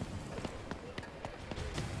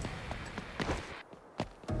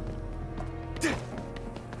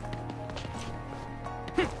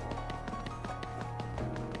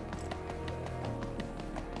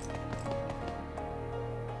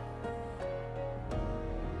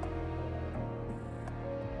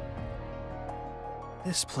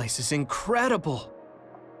 This place is incredible.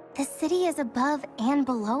 The city is above and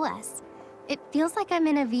below us. It feels like I'm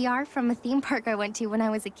in a VR from a theme park I went to when I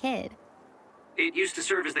was a kid. It used to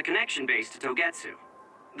serve as the connection base to Togetsu.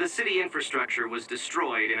 The city infrastructure was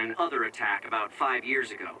destroyed in an other attack about 5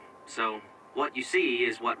 years ago. So, what you see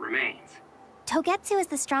is what remains. Togetsu is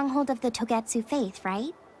the stronghold of the Togetsu faith,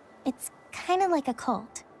 right? It's kind of like a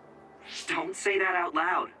cult. Don't say that out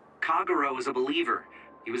loud. Kagero is a believer.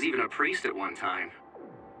 He was even a priest at one time.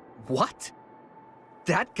 What?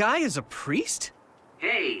 That guy is a priest?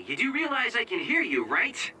 Hey, you do realize I can hear you,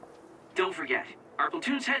 right? Don't forget, our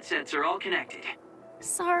platoon's headsets are all connected.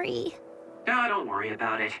 Sorry. No, don't worry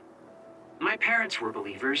about it. My parents were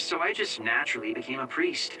believers, so I just naturally became a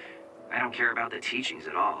priest. I don't care about the teachings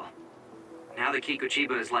at all. Now that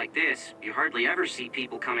Kikuchiba is like this, you hardly ever see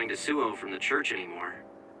people coming to Suo from the church anymore.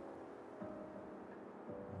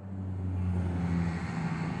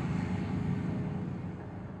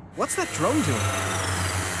 What's that drone doing?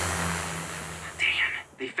 Damn,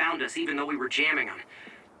 they found us even though we were jamming them.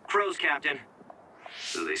 Crows, Captain.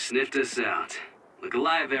 So they sniffed us out. Look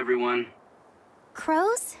alive, everyone.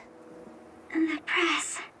 Crows? The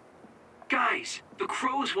press. Guys, the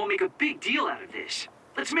Crows will make a big deal out of this.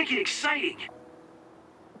 Let's make it exciting.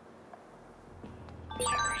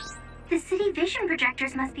 The city vision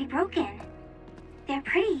projectors must be broken. They're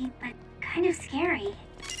pretty, but kind of scary.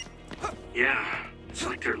 Yeah, it's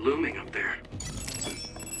like they're looming up there.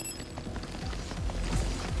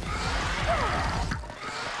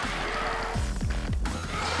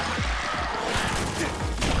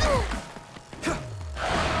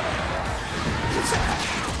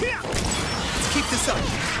 Let's keep this up.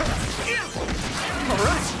 All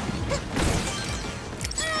right.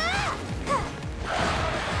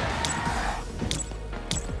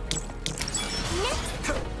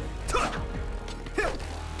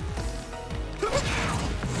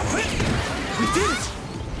 We did it!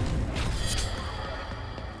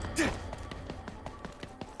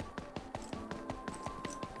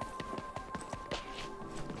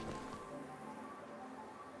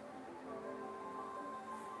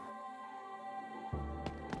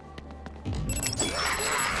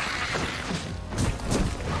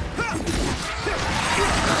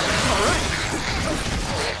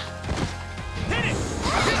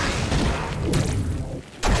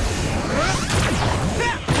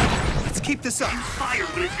 Keep this up. Use fire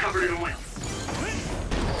when it's covered in oil.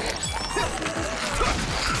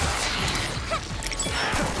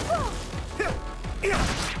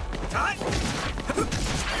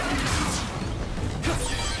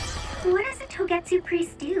 What does a Fugetsu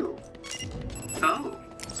priests do. Oh,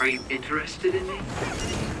 are you interested in me?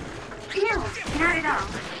 No, not at all.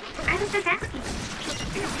 I was just asking.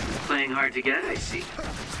 Playing hard to get, I see.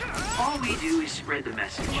 All we do is spread the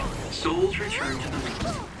message. Souls return to the moon.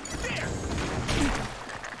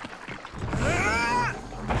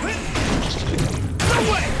 No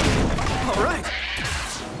way! All right.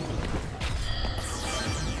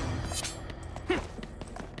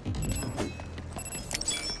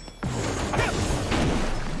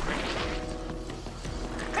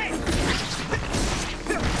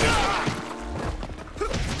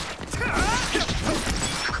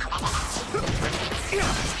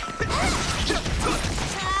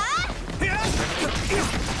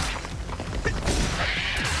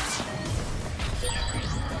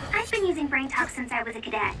 I've been using brain talk since I was a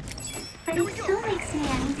cadet, but it still makes me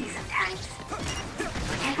uneasy sometimes.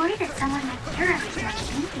 I worry that someone might hear everything I'm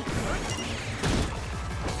thinking.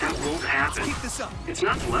 That won't happen. Keep this up. It's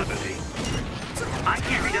not telepathy. I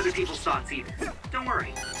can't read other people's thoughts either. Don't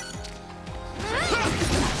worry.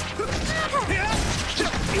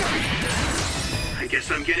 I guess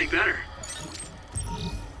I'm getting better.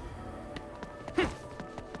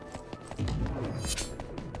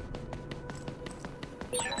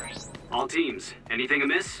 All teams, anything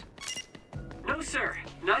amiss? No, sir.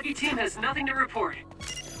 Nagi team has nothing to report.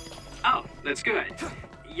 Oh, that's good.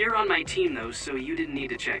 You're on my team, though, so you didn't need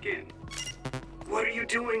to check in. What are you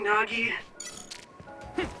doing, Nagi?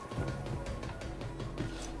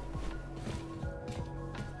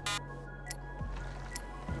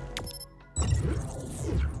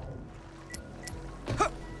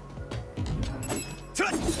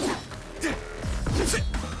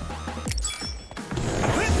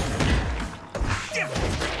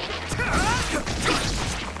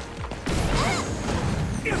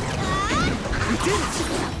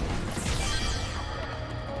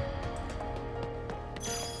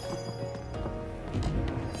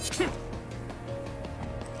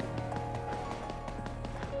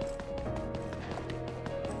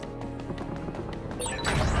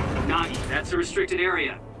 Nagi, that's a restricted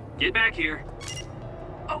area. Get back here.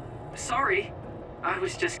 Oh, sorry. I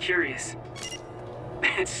was just curious.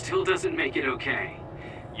 That still doesn't make it okay.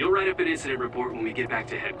 You'll write up an incident report when we get back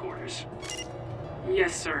to headquarters.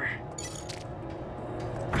 Yes, sir.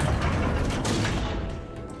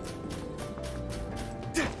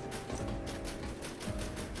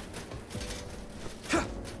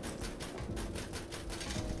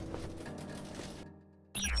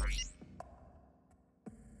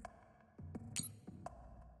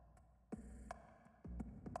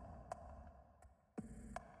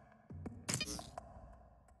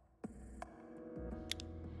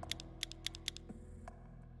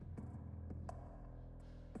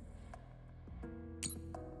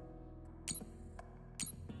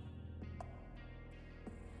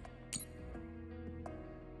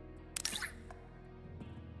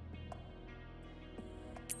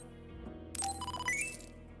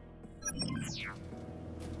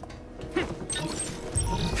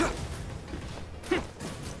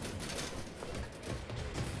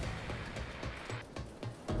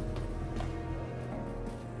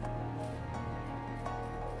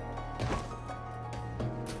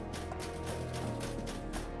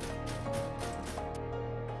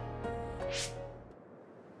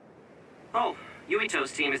 Oh,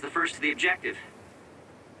 Yuito's team is the first to the objective.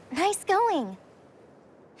 Nice going.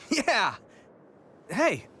 Yeah.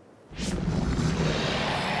 Hey.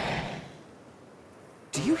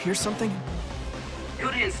 Do you hear something?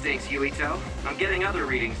 Good instincts, Yuito. I'm getting other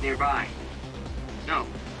readings nearby. No.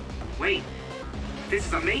 Wait. This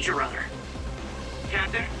is a major other.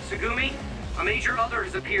 Captain, Tsugumi, a major other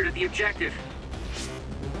has appeared at the objective.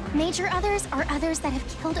 Major others are others that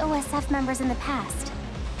have killed OSF members in the past.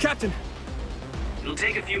 Captain! It'll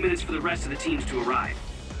take a few minutes for the rest of the teams to arrive.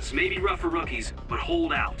 This may be rough for rookies, but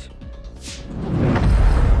hold out.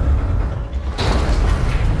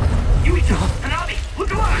 Yuito! Hanabi!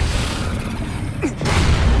 Look alive!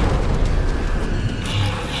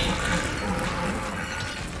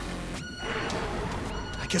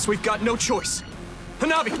 I guess we've got no choice.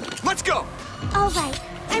 Hanabi, let's go! All right,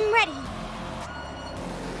 I'm ready.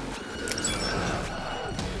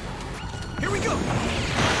 Here we go!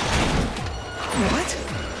 What?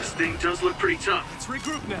 This thing does look pretty tough. Let's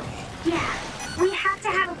regroup now. Yeah, we have to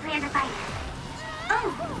have a plan to fight it.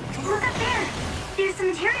 Oh, look up there. There's some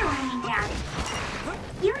material hanging down.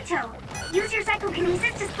 Yuito, use your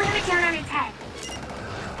psychokinesis to slam it down on its head.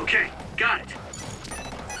 Okay, got it.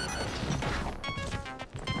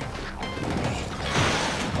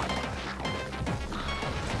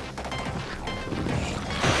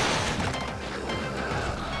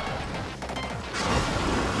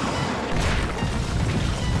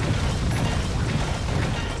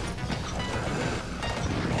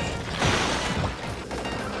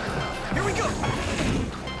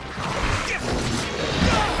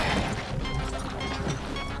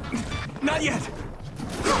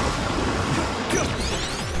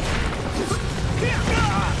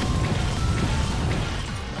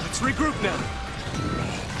 regroup now.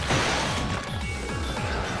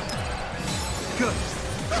 Good.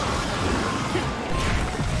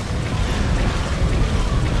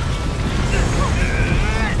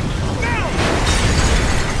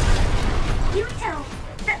 Yuito,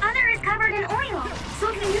 the other is covered in oil, so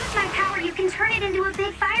if you use my power, you can turn it into a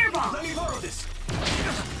big fireball. Let me borrow this.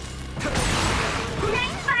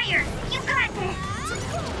 Nice fire! You got this!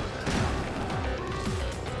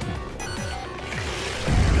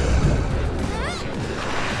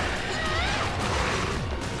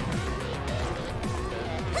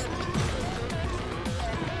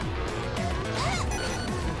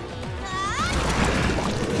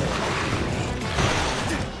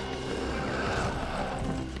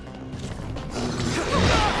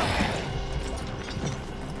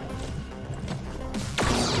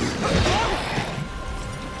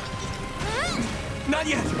 Not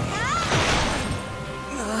yet!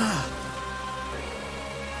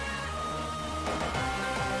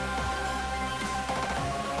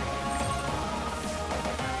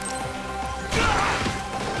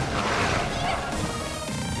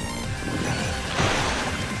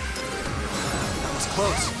 That was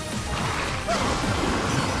close.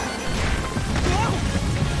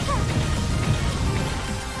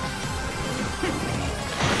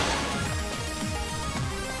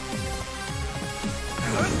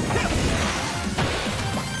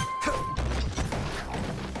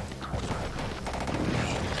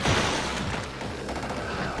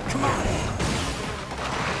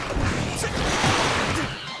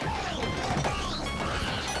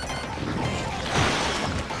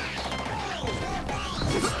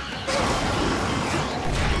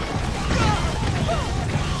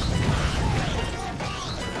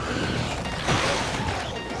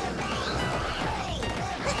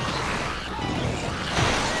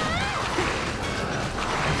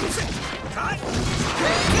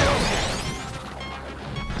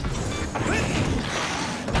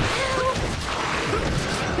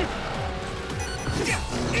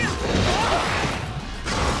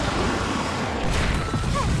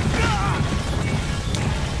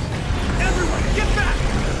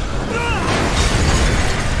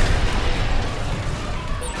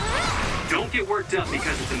 Worked up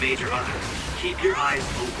because it's a major other. Keep your eyes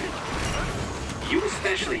open. You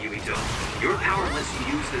especially, Yuito. Your power lets you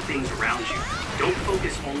use the things around you. Don't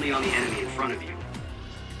focus only on the enemy in front of you.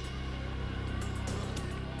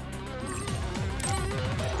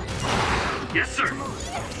 Yes, sir.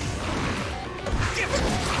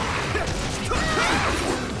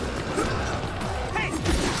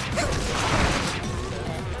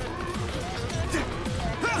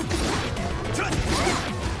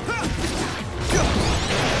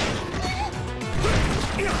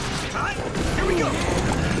 Here we go!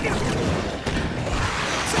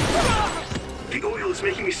 The oil is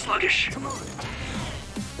making me sluggish. Come on!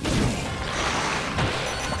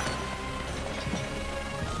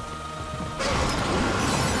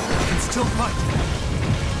 I can still fight!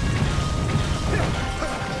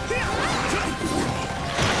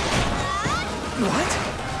 What?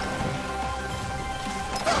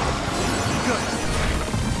 Good.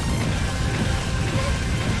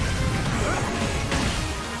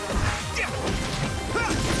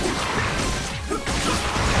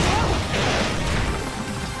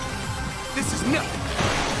 This is nothing.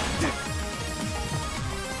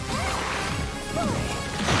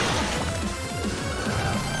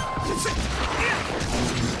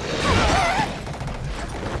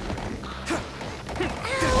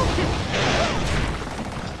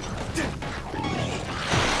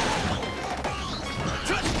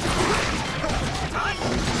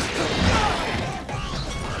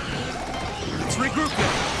 Let's regroup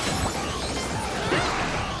now.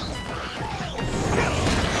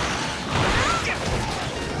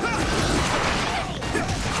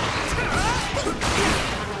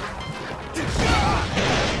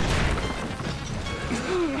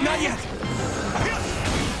 Not yet!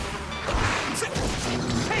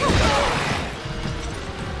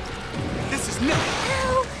 This is nothing!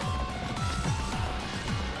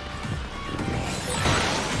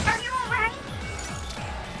 Are you alright?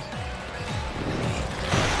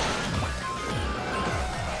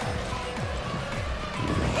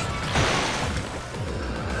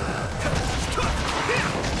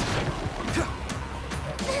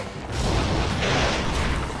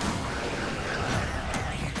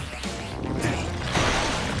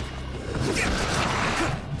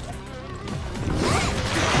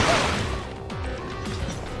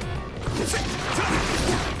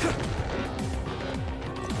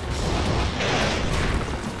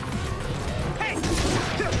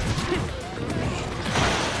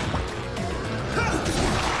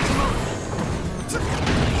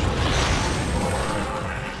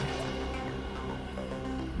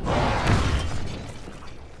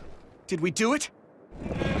 Did we do it?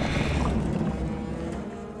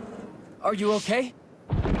 Are you okay?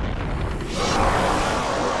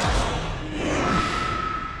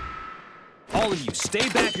 All of you, stay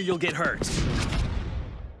back or you'll get hurt.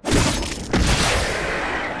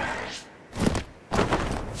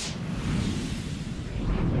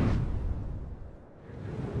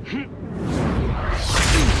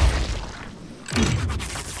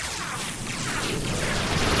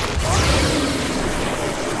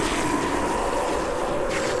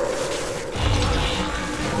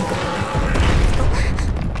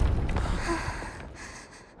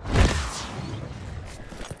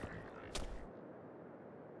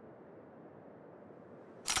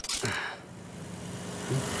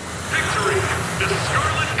 Victory! The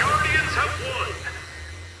Scarlet Guardians have won!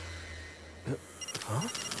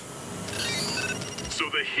 So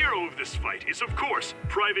the hero of this fight is, of course,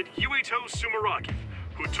 Private Yuito Sumeragi,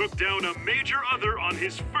 who took down a major other on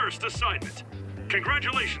his first assignment.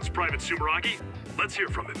 Congratulations, Private Sumeragi. Let's hear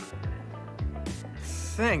from him.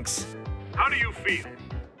 Thanks. How do you feel?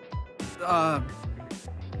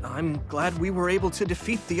 I'm glad we were able to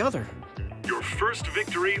defeat the other. Your first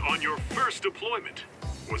victory on your first deployment.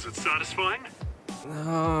 Was it satisfying?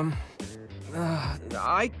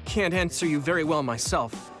 I can't answer you very well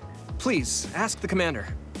myself. Please, ask the commander.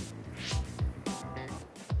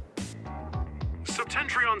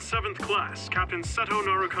 Septentrion 7th Class, Captain Seto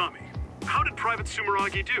Narukami. How did Private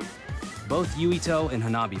Sumeragi do? Both Yuito and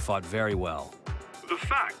Hanabi fought very well. The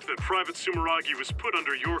fact that Private Sumeragi was put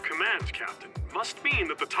under your command, Captain, must mean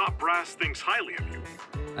that the top brass thinks highly of you.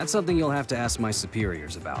 That's something you'll have to ask my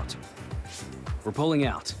superiors about. We're pulling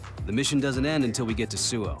out. The mission doesn't end until we get to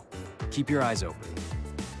Suo. Keep your eyes open.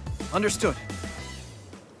 Understood.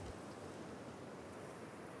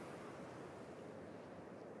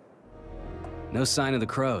 No sign of the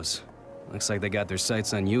crows. Looks like they got their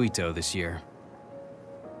sights on Yuito this year.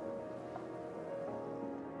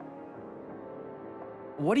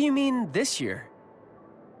 What do you mean this year?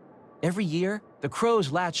 Every year, the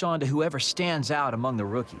Crows latch on to whoever stands out among the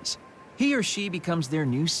rookies. He or she becomes their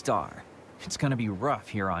new star. It's gonna be rough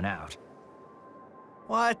here on out.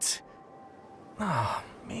 What? Oh,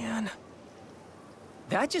 man.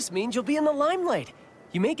 That just means you'll be in the limelight.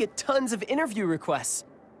 You may get tons of interview requests.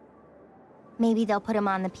 Maybe they'll put him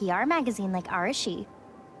on the PR magazine like Arashi.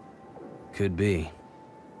 Could be.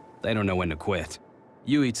 They don't know when to quit.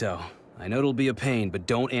 Yuito, I know it'll be a pain, but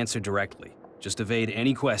don't answer directly. Just evade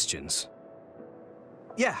any questions.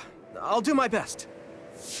 Yeah, I'll do my best.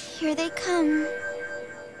 Here they come.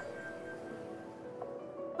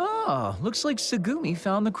 Oh, looks like Tsugumi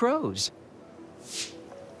found the Crows.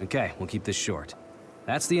 Okay, we'll keep this short.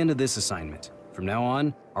 That's the end of this assignment. From now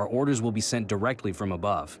on, our orders will be sent directly from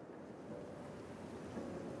above.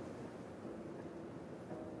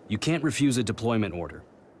 You can't refuse a deployment order.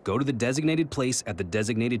 Go to the designated place at the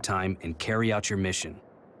designated time and carry out your mission.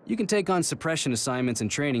 You can take on suppression assignments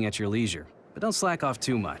and training at your leisure, but don't slack off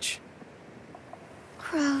too much.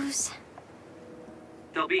 Crows.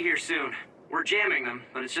 They'll be here soon. We're jamming them,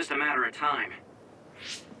 but it's just a matter of time.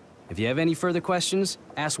 If you have any further questions,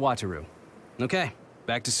 ask Wataru. Okay,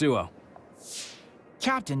 back to Suo.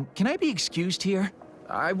 Captain, can I be excused here?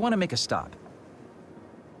 I want to make a stop.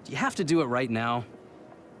 Do you have to do it right now?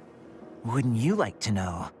 Wouldn't you like to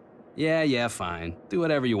know? Yeah, fine. Do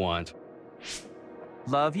whatever you want.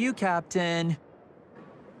 Love you, Captain.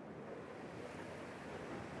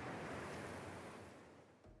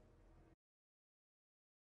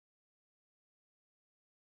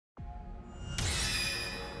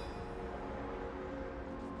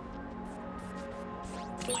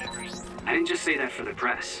 I didn't just say that for the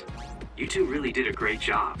press. You two really did a great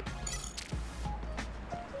job.